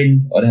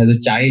student or as a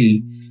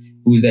child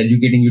who is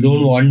educating, you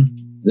don't want,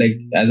 like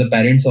as a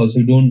parents also,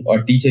 you don't,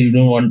 or teacher, you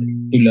don't want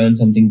to learn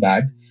something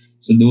bad.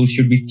 So those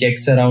should be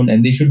checks around,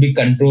 and they should be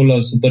control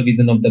or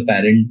supervision of the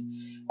parent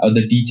or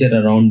the teacher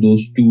around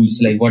those tools,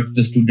 like what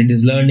the student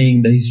is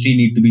learning, the history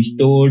need to be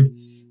stored.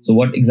 So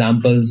what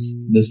examples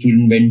the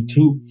student went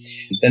through,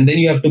 and then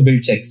you have to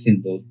build checks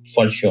in those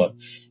for sure,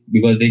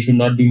 because they should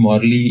not be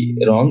morally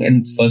wrong.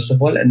 And first of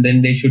all, and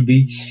then they should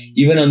be,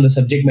 even on the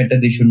subject matter,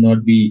 they should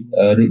not be,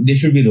 they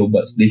should be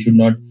robust. They should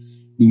not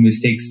do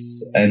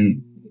mistakes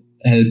and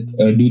help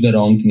do the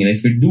wrong thing. And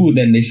if it do,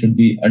 then they should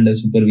be under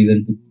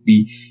supervision to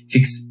be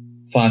fixed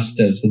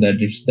faster, so that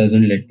it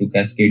doesn't lead to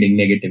cascading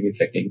negative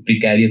effect, like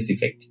precarious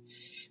effect.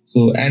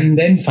 So, and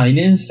then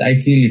finance, I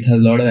feel it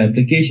has a lot of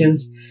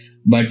applications,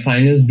 but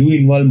finance do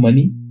involve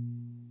money.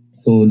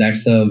 So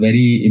that's a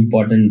very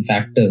important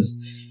factors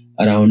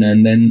around.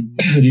 And then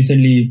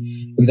recently,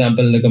 for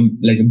example, like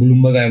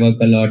Bloomberg, I work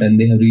a lot, and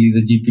they have released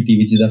a GPT,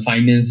 which is a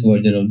finance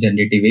version of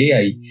generative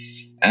AI.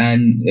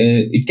 And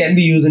it can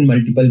be used in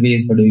multiple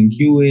ways for doing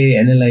QA,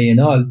 NLI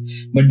and all.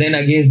 But then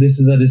again, this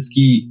is a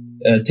risky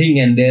thing.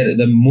 And there,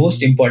 the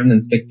most important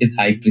aspect is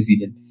high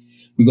precision,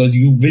 because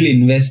you will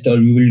invest or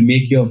you will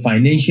make your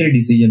financial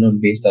decision on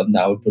based on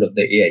the output of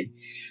the AI.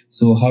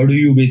 So how do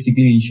you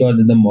basically ensure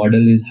that the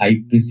model is high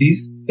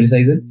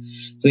precision?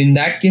 So in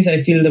that case, I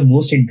feel the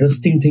most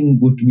interesting thing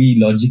would be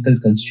logical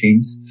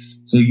constraints.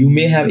 So you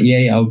may have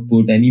AI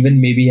output and even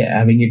maybe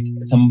having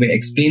it some way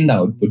explain the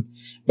output,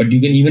 but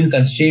you can even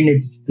constrain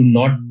it to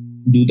not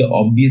do the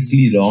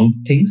obviously wrong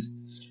things.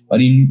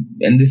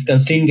 And this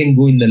constraint can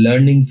go in the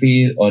learning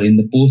phase or in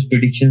the post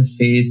prediction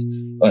phase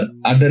or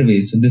other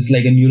ways. So this is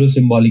like a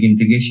neurosymbolic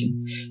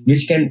integration,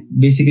 which can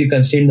basically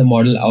constrain the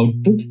model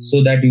output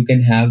so that you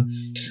can have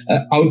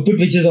output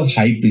which is of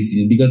high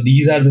precision, because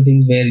these are the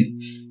things where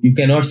you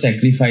cannot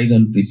sacrifice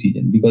on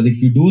precision, because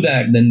if you do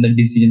that, then the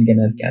decision can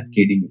have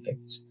cascading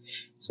effects.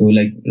 So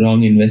like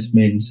wrong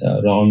investments,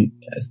 wrong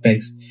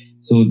aspects.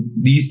 So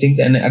these things,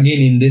 and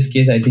again, in this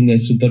case, I think a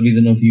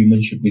supervision of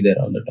humans should be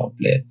there on the top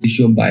layer.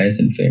 Issue of bias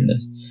and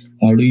fairness.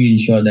 How do you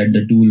ensure that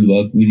the tool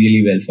works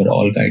really well for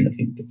all kind of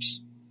inputs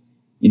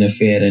in a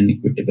fair and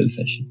equitable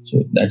fashion?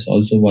 So that's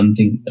also one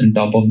thing. On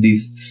top of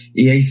this,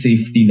 AI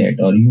safety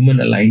net or human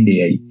aligned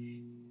AI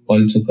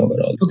also cover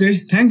all. Okay,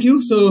 thank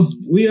you. So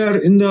we are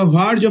in the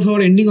verge of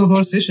our ending of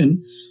our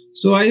session.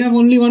 So I have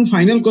only one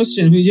final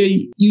question, which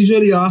I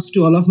usually ask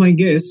to all of my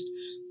guests,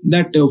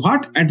 that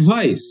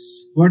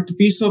what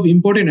piece of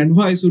important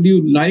advice would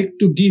you like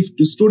to give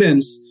to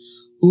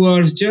students who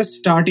are just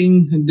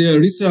starting their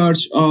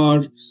research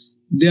or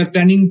they are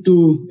planning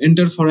to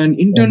enter for an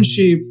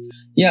internship?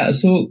 Yeah,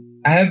 so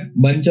I have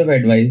bunch of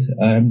advice.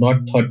 I have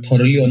not thought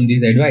thoroughly on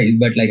this advice,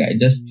 but like I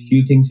just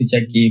few things which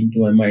I came to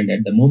my mind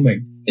at the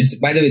moment. It's,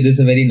 by the way, this is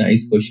a very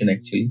nice question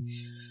actually.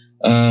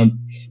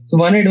 So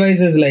one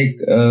advice is like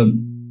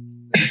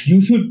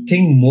you should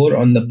think more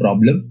on the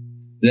problem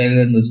rather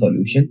than the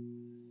solution,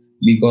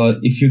 because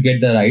if you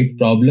get the right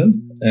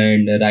problem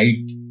and the right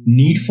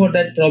need for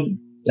that problem,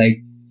 like,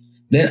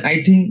 then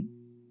I think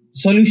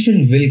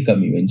solution will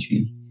come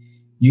eventually.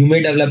 You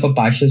may develop a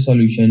partial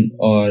solution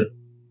or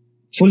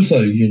full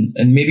solution,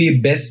 and maybe a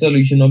best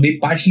solution or be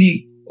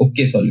partially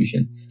okay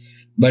solution.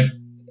 But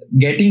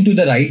getting to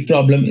the right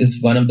problem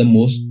is one of the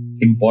most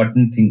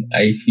important thing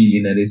I feel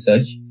in a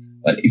research.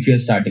 Or if you're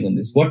starting on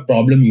this, what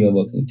problem you are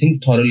working,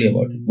 think thoroughly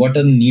about it. What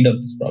are the need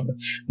of this problem?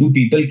 Do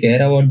people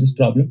care about this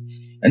problem?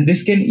 And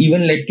this can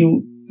even let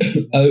you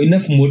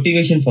enough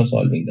motivation for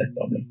solving that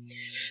problem.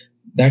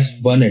 That's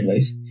one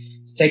advice.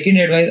 Second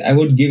advice I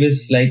would give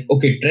is like,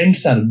 okay,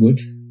 trends are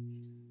good.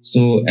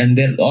 So, and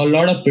there are a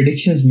lot of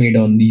predictions made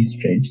on these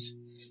trends.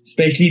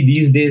 Especially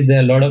these days,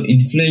 there are a lot of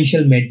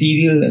influential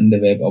material in the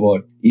web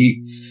about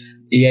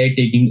AI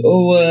taking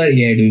over,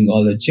 AI doing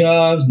all the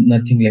jobs,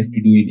 nothing left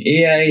to do in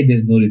AI.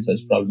 There's no research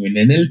problem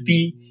in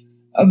NLP.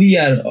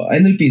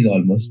 NLP is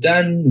almost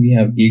done. We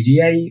have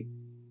AGI.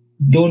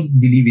 Don't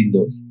believe in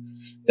those.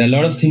 There are a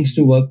lot of things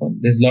to work on.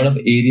 There's a lot of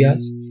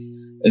areas.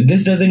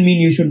 This doesn't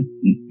mean you should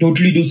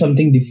totally do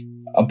something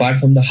apart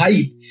from the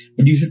hype,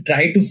 but you should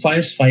try to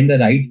find the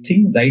right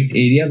thing, right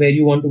area where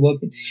you want to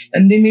work in,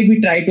 and then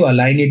maybe try to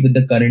align it with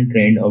the current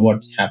trend or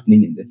what's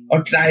happening in there,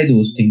 or try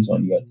those things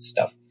on your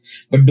stuff.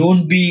 But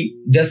don't be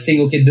just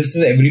saying, okay, this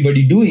is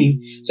everybody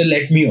doing, so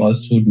let me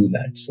also do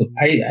that. So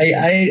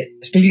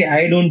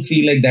I don't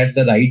feel like that's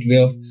the right way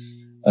of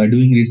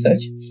doing research.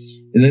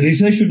 The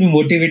research should be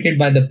motivated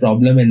by the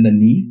problem and the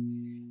need,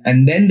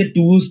 and then the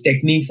tools,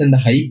 techniques, and the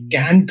hype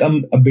can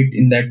come a bit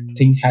in that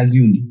thing as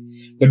you need.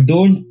 But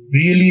don't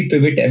really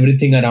pivot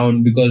everything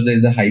around because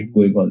there's a hype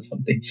going on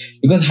something.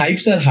 Because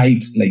hypes are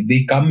hypes, like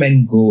they come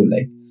and go,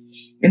 like,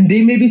 and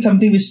they may be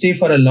something which stay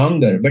for a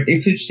longer. But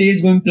if it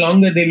stays going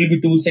longer, there will be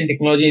tools and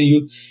technology,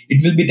 and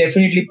it will be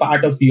definitely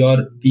part of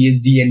your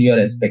PhD and your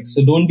aspects.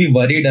 So don't be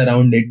worried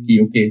around it.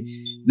 Okay,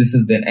 this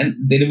is there, and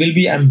there will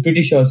be. I'm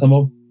pretty sure some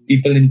of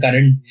people in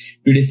current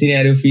today's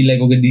scenario feel like,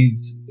 okay,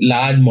 these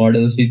large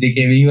models which they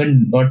can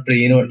even not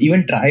train or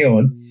even try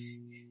on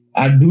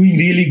are doing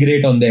really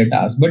great on their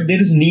task. But there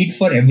is need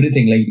for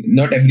everything. Like,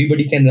 not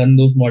everybody can run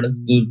those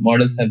models. Those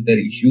models have their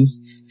issues.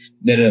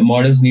 Their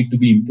models need to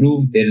be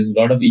improved. There is a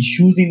lot of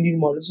issues in these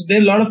models. So there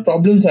are a lot of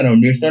problems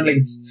around it. It's not like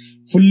it's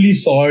fully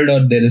solved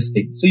or there is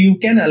things. So you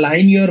can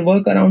align your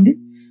work around it,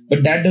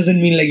 but that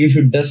doesn't mean like you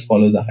should just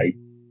follow the hype.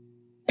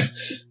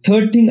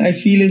 Third thing I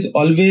feel is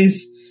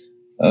always,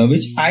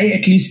 which I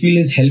at least feel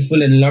is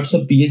helpful and lots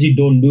of PhD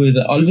don't do, is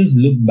always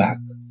look back.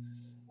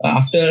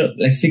 After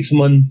like 6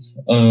 months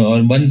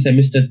or 1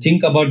 semester,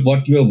 think about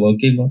what you are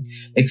working on.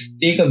 Like,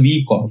 take a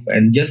week off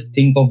and just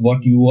think of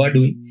what you are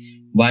doing,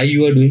 why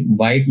you are doing,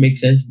 why it makes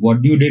sense, what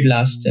you did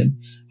last time,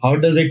 how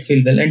does it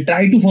feel well, and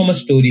try to form a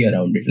story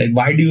around it. Like,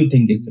 why do you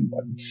think it's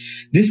important?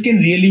 This can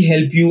really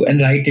help you,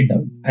 and write it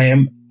down. I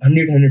am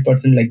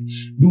 100% like,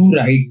 do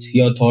write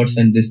your thoughts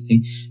and this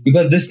thing,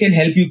 because this can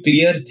help you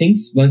clear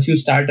things once you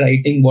start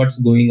writing what's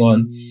going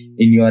on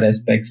in your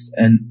aspects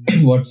and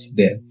what's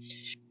there.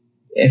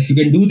 If you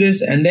can do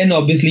this, and then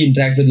obviously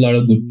interact with a lot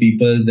of good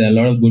people. There are a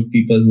lot of good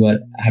people who are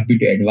happy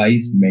to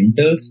advise,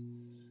 mentors.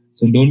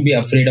 So don't be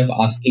afraid of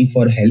asking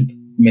for help.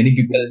 Many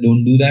people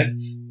don't do that.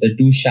 They're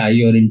too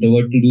shy or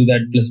introvert to do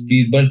that. Plus,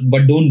 please,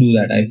 but don't do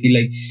that. I feel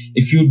like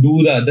if you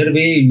do the other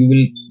way, you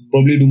will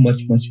probably do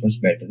much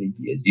better in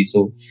PhD.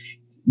 So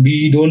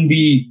don't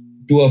be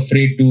too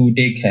afraid to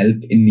take help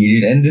in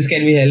needed. And this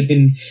can be help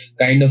in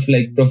kind of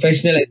like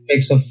professional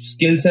aspects of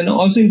skills, and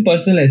also in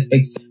personal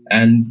aspects.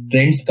 And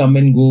trends come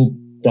and go,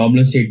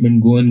 problem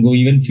statement go and go,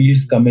 even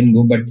fields come and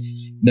go. But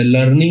the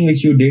learning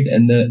which you did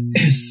and the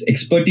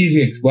expertise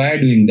you acquire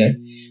doing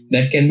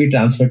that can be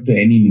transferred to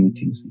any new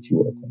things which you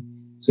work on.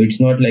 So it's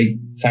not like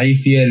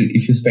 5 years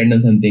if you spend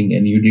on something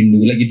and you didn't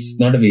do, like, it's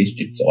not a waste.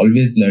 It's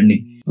always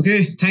learning.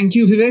 Okay, thank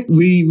you, Vivek.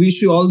 We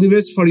wish you all the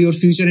best for your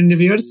future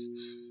endeavors,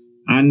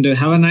 and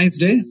have a nice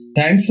day.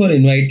 Thanks for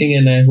inviting,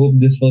 and I hope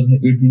it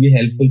will be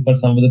helpful for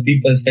some of the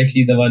people,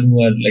 especially the one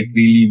who are like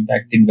really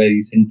impacted by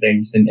recent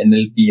trends in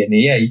NLP and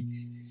AI.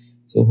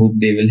 So hope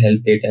they will help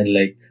it. And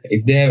like,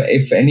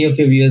 if any of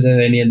your viewers have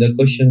any other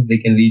questions, they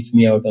can reach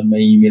me out on my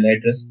email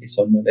address. It's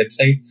on my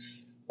website,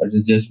 or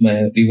it's just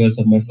my reverse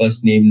of my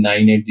first name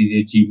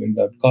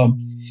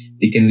 9@gmail.com.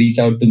 They can reach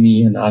out to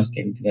me and ask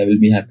anything. I will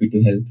be happy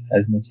to help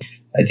as much.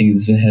 I think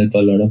this will help a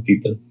lot of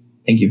people.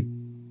 Thank you,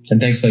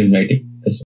 and thanks for inviting.